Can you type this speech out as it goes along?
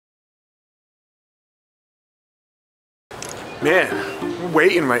Man, we're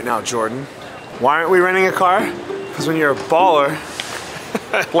waiting right now, Jordan. Why aren't we renting a car? Because when you're a baller,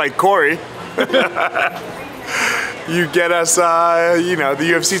 like Cory, you get us, you know, the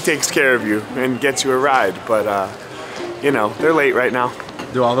UFC takes care of you and gets you a ride. But, you know, they're late right now.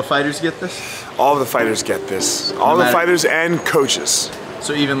 Do all the fighters get this? All the fighters get this. All the fighters and coaches.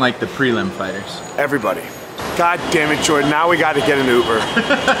 So even like the prelim fighters? Everybody. God damn it, Jordan, now we gotta get an Uber.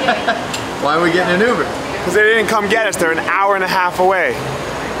 Why are we getting an Uber? Because they didn't come get us, they're an hour and a half away.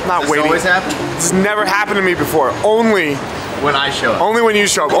 I'm not waiting. This always happen? This has never happened to me before. Only when I show up. Only when you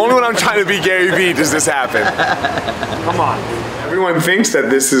show up. Only when I'm trying to be Gary Vee does this happen. Come on. Everyone thinks that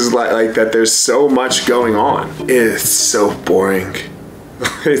this is like that there's so much going on. It's so boring.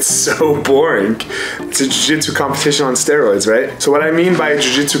 It's so boring. It's a jiu-jitsu competition on steroids, right? So what I mean by a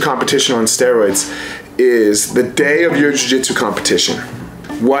jiu-jitsu competition on steroids is the day of your jiu-jitsu competition.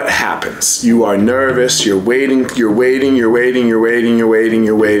 What happens? You are nervous, you're waiting.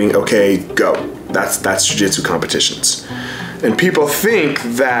 Okay, go. That's jiu-jitsu competitions. And people think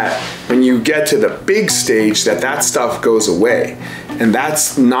that when you get to the big stage that stuff goes away. And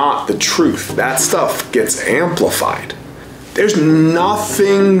that's not the truth. That stuff gets amplified. There's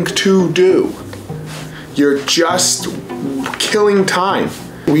nothing to do. You're just killing time.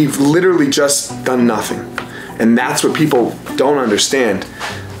 We've literally just done nothing. And that's what people don't understand.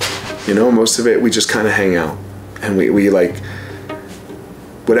 You know, most of it, we just kind of hang out. And we like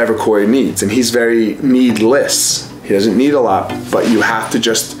whatever Cory needs. And he's very needless. He doesn't need a lot, but you have to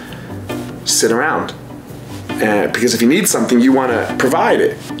just sit around. Because if you need something, you want to provide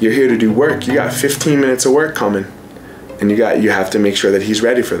it. You're here to do work. You got 15 minutes of work coming. And you have to make sure that he's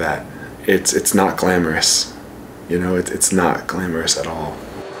ready for that. It's not glamorous. You know, it's not glamorous at all.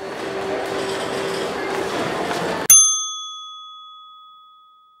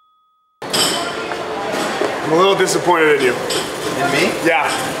 I'm a little disappointed in you. In me? Yeah.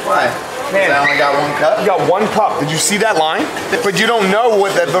 Why? Man, I only got one cup? You got one cup. Did you see that line? But you don't know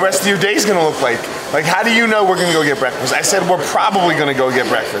what the rest of your day is gonna look like. Like, how do you know we're gonna go get breakfast? I said we're probably gonna go get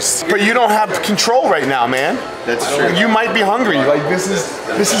breakfast. But you don't have control right now, man. That's true. You might be hungry. Like, this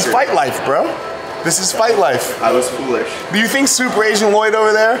is fight life, bro. This is fight life. I was foolish. Do you think Super Asian Lloyd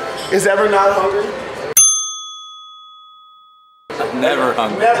over there is ever not hungry? Never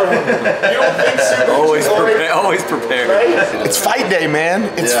hungry. Never hungry. You don't think Super Always Asian Lloyd? prepared. Always prepared. Right? It's fight day, man.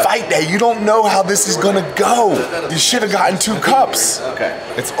 It's fight day. You don't know how this is gonna go. You should have gotten 2 cups. Okay.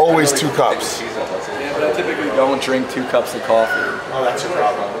 It's always 2 cups. Yeah, but I typically don't drink 2 cups of coffee. Oh, that's your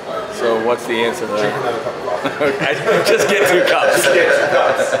problem. So what's the answer to Drink that? another cup of coffee. Okay, just get 2 cups. Just get 2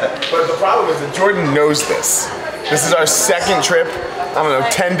 cups. But the problem is that Jordan knows this. This is our second trip. I don't know,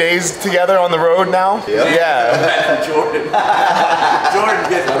 10 days together on the road now? Yeah. Jordan. Jordan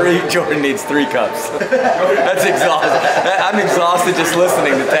gets 3. Jordan needs 3 cups. That's exhausting. I'm exhausted just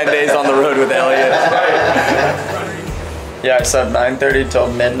listening to 10 days on the road with Eliot. Yeah, I slept 9:30 till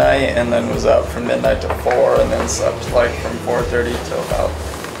midnight, and then was up from midnight to 4, and then slept like from 4:30 till about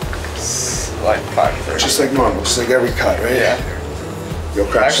like 5:30. Just like normal, just like every cut, right? Yeah. You'll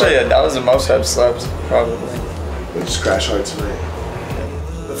crash Actually, hard. that was the most I've slept, probably. We'll just crash hard tonight.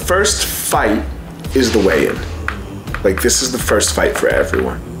 The first fight is the weigh-in. Like, this is the first fight for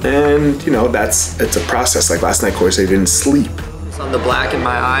everyone. And, you know, it's a process. Like last night, Cory said he didn't sleep. On the black in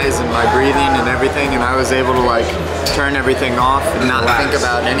my eyes and my breathing and everything, and I was able to like turn everything off and not think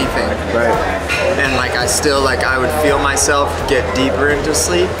about anything. Right. And like I still I would feel myself get deeper into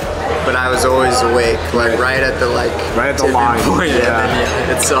sleep, but I was always awake, like right at the tipping line point. Yeah. And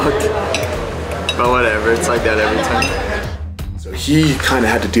then, it sucked. But whatever, it's like that every time. So he kind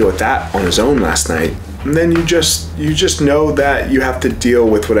of had to deal with that on his own last night. And then you just know that you have to deal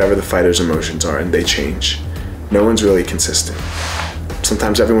with whatever the fighter's emotions are, and they change. No one's really consistent.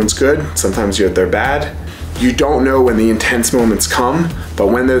 Sometimes everyone's good, sometimes they're bad. You don't know when the intense moments come, but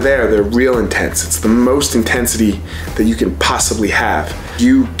when they're there, they're real intense. It's the most intensity that you can possibly have.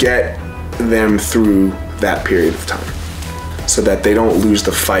 You get them through that period of time so that they don't lose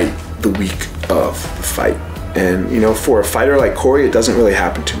the fight the week of the fight. And you know, for a fighter like Cory, it doesn't really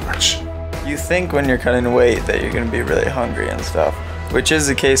happen too much. You think when you're cutting weight that you're gonna be really hungry and stuff, which is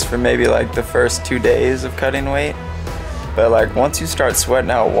the case for maybe like the first 2 days of cutting weight. But like once you start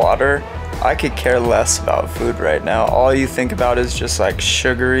sweating out water, I could care less about food right now. All you think about is just like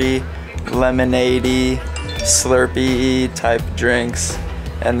sugary, lemonade-y, Slurpee type drinks.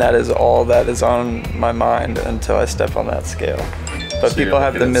 And that is all that is on my mind until I step on that scale. But So people you're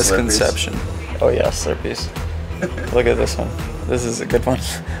have the looking at Slurpees? misconception. Oh yeah, Slurpees. Look at this one. This is a good one.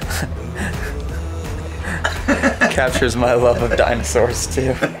 Captures my love of dinosaurs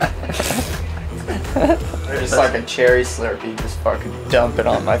too. Just like a cherry Slurpee, just fucking dump it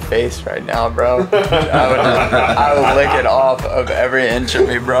on my face right now, bro. I would lick it off of every inch of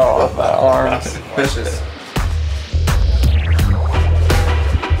me, bro, off my arms. It's just...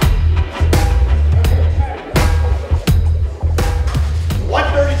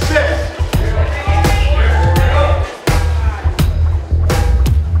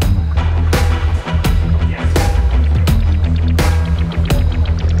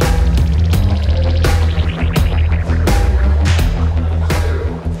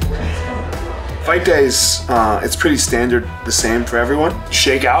 Fight days, it's pretty standard, the same for everyone.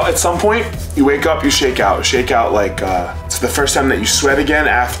 Shake out at some point. You wake up, you shake out. Shake out like, it's the first time that you sweat again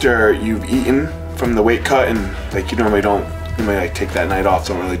after you've eaten from the weight cut, and like you normally like take that night off,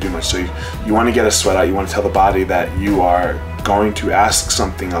 don't really do much. So you want to get a sweat out. You want to tell the body that you are going to ask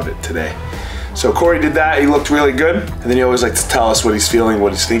something of it today. So Cory did that, he looked really good. And then he always likes to tell us what he's feeling,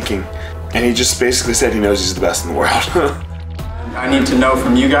 what he's thinking. And he just basically said he knows he's the best in the world. I need to know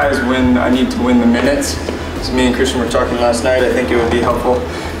from you guys when I need to win the minutes. So me and Christian were talking last night. I think it would be helpful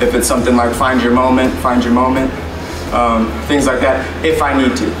if it's something like find your moment, things like that, if I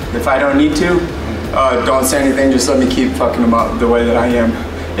need to. If I don't need to, don't say anything, just let me keep fucking them up the way that I am.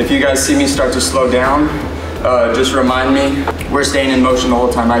 If you guys see me start to slow down, just remind me, we're staying in motion the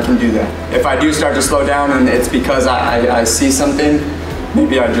whole time, I can do that. If I do start to slow down and it's because I see something,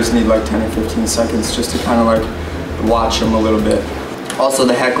 maybe I just need like 10 or 15 seconds just to kind of like watch him a little bit. Also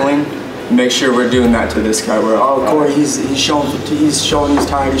the heckling, make sure we're doing that to this guy where, oh, Cory, he's showing he's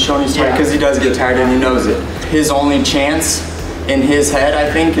tired, because he does get tired and he knows it. His only chance in his head, I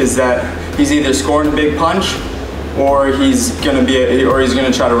think, is that he's either scoring a big punch or he's gonna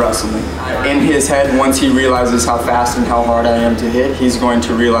try to wrestle me. In his head, once he realizes how fast and how hard I am to hit, he's going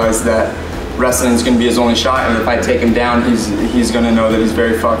to realize that wrestling is going to be his only shot, and if I take him down, he's going to know that he's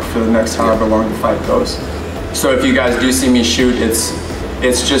very fucked for the next however long the fight goes. So if you guys do see me shoot, it's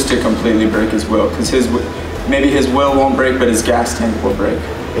just to completely break his will, because maybe his will won't break, but his gas tank will break.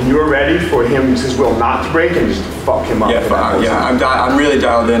 And you were ready for his will not to break and just fuck him up? Yeah, I'm really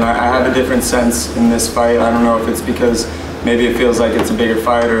dialed in. I have a different sense in this fight. I don't know if it's because maybe it feels like it's a bigger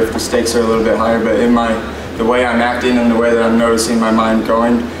fight or if the stakes are a little bit higher, but the way I'm acting and the way that I'm noticing my mind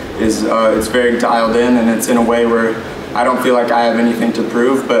going is it's very dialed in, and it's in a way where I don't feel like I have anything to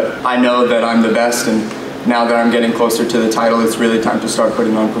prove, but I know that I'm the best, and now that I'm getting closer to the title, it's really time to start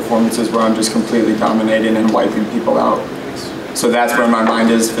putting on performances where I'm just completely dominating and wiping people out. So that's where my mind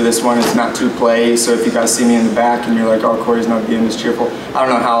is for this one. It's not to play, so if you guys see me in the back and you're like, oh, Cory's not being as cheerful, I don't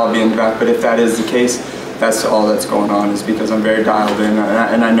know how I'll be in the back, but if that is the case, that's all that's going on, is because I'm very dialed in,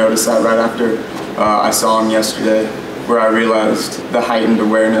 and I noticed that right after I saw him yesterday, where I realized the heightened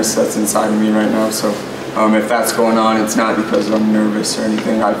awareness that's inside of me right now. So if that's going on, it's not because I'm nervous or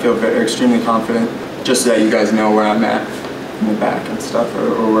anything. I feel extremely confident, just so that you guys know where I'm at in the back and stuff,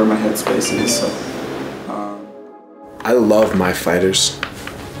 or where my headspace is. So I love my fighters,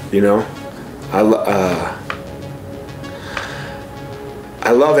 you know. I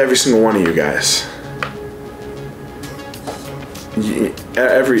love every single one of you guys.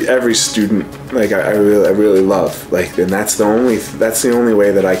 Every student, like I really love, like, and that's the only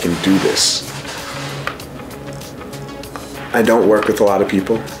way that I can do this. I don't work with a lot of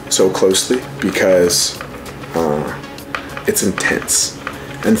people so closely because it's intense,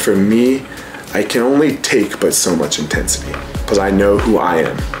 and for me, I can only take but so much intensity because I know who I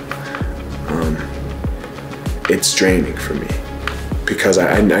am. It's draining for me because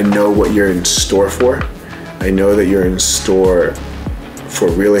I know what you're in store for. I know that you're in store for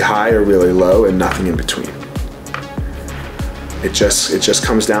really high or really low and nothing in between. It just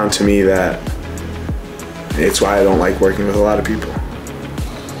comes down to me that it's why I don't like working with a lot of people.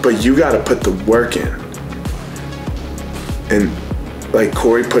 But you gotta put the work in. And like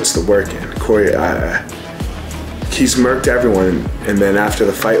Cory puts the work in. Cory, he's murked everyone, and then after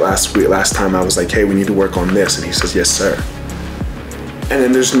the fight last time I was like, hey, we need to work on this, and he says, yes, sir. And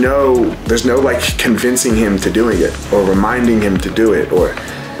then there's no like convincing him to doing it or reminding him to do it, or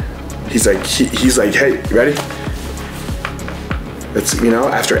he's like, hey, you ready? It's, you know,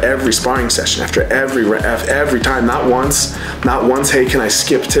 after every sparring session, after every time, not once, hey, can I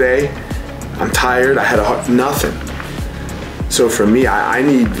skip today? I'm tired, I had nothing. So for me, I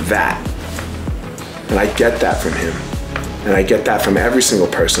need that. And I get that from him. And I get that from every single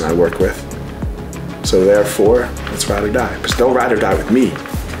person I work with. So therefore, let's ride or die. But don't ride or die with me.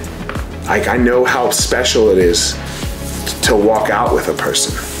 Like, I know how special it is to walk out with a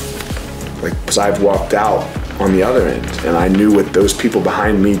person. Like, because I've walked out on the other end, and I knew what those people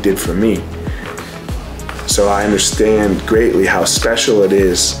behind me did for me. So I understand greatly how special it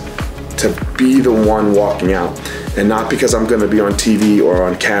is to be the one walking out, and not because I'm gonna be on TV or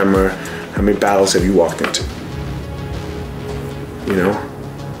on camera. How many battles have you walked into? You know?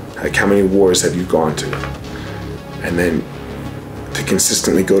 Like, how many wars have you gone to? And then to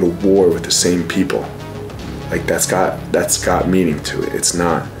consistently go to war with the same people, like that's got meaning to it. It's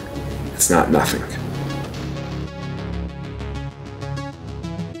not nothing.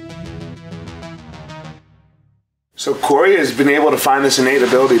 So Cory has been able to find this innate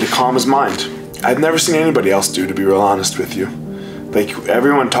ability to calm his mind. I've never seen anybody else do, to be real honest with you. Like,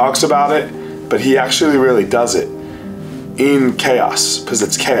 everyone talks about it, but he actually really does it in chaos, because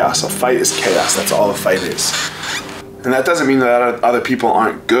it's chaos. A fight is chaos. That's all a fight is. And that doesn't mean that other people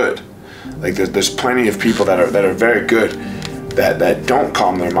aren't good. Like, there's plenty of people that are very good that don't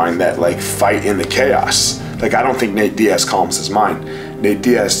calm their mind, that like fight in the chaos. Like, I don't think Nate Diaz calms his mind. Nate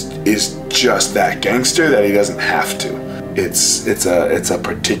Diaz is just that gangster that he doesn't have to. It's a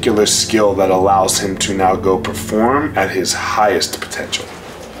particular skill that allows him to now go perform at his highest potential,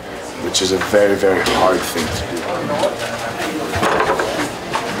 which is a very, very hard thing to do.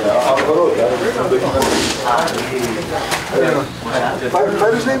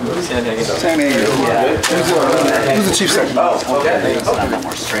 Fighter's name? Sandhagen. Who's the chief secretary?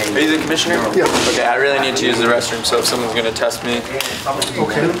 Are you the commissioner? Yeah. Okay, I really need to use the restroom, so if someone's gonna test me.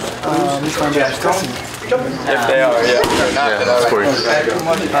 Okay. Which one is testing? If they are, yeah. Yeah, of course.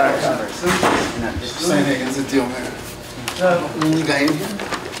 Sandhagen's the deal, man. You got in here?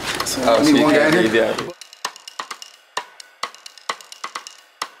 So, Oh, so only you one guy can't in leave, here? yeah.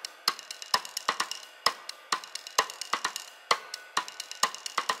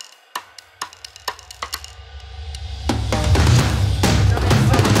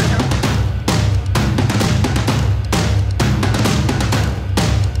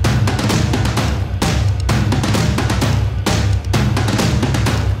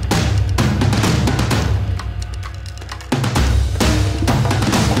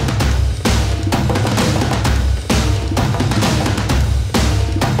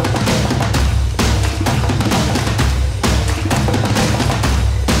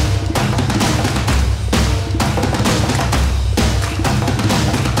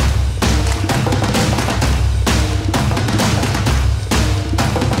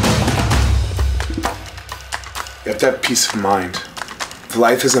 You have to have peace of mind.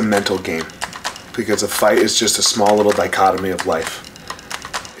 Life is a mental game, because a fight is just a small little dichotomy of life.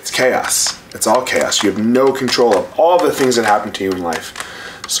 It's chaos. It's all chaos. You have no control of all the things that happen to you in life.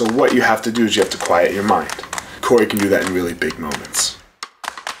 So what you have to do is you have to quiet your mind. Cory can do that in really big moments.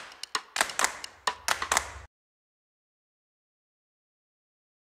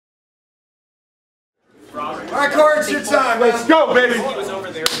 All right, Cory, it's your time. Let's go, baby!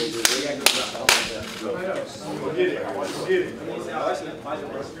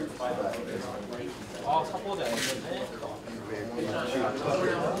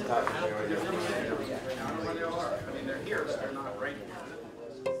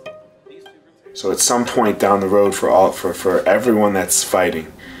 So at some point down the road, for everyone that's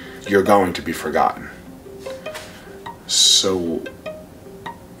fighting, you're going to be forgotten. So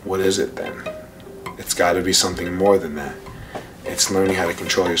what is it then? It's got to be something more than that. It's learning how to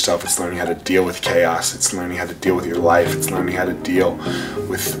control yourself. It's learning how to deal with chaos. It's learning how to deal with your life. It's learning how to deal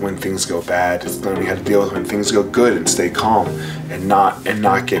with when things go bad. It's learning how to deal with when things go good and stay calm and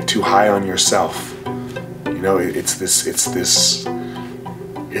not get too high on yourself. You know, it's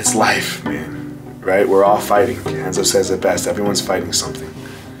life, man. Right? We're all fighting. Enzo says it best. Everyone's fighting something.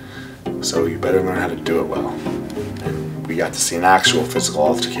 So you better learn how to do it well. And we got to see an actual physical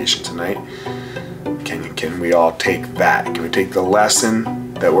altercation tonight. Can we all take that? Can we take the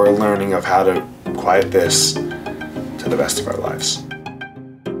lesson that we're learning of how to quiet this to the best of our lives?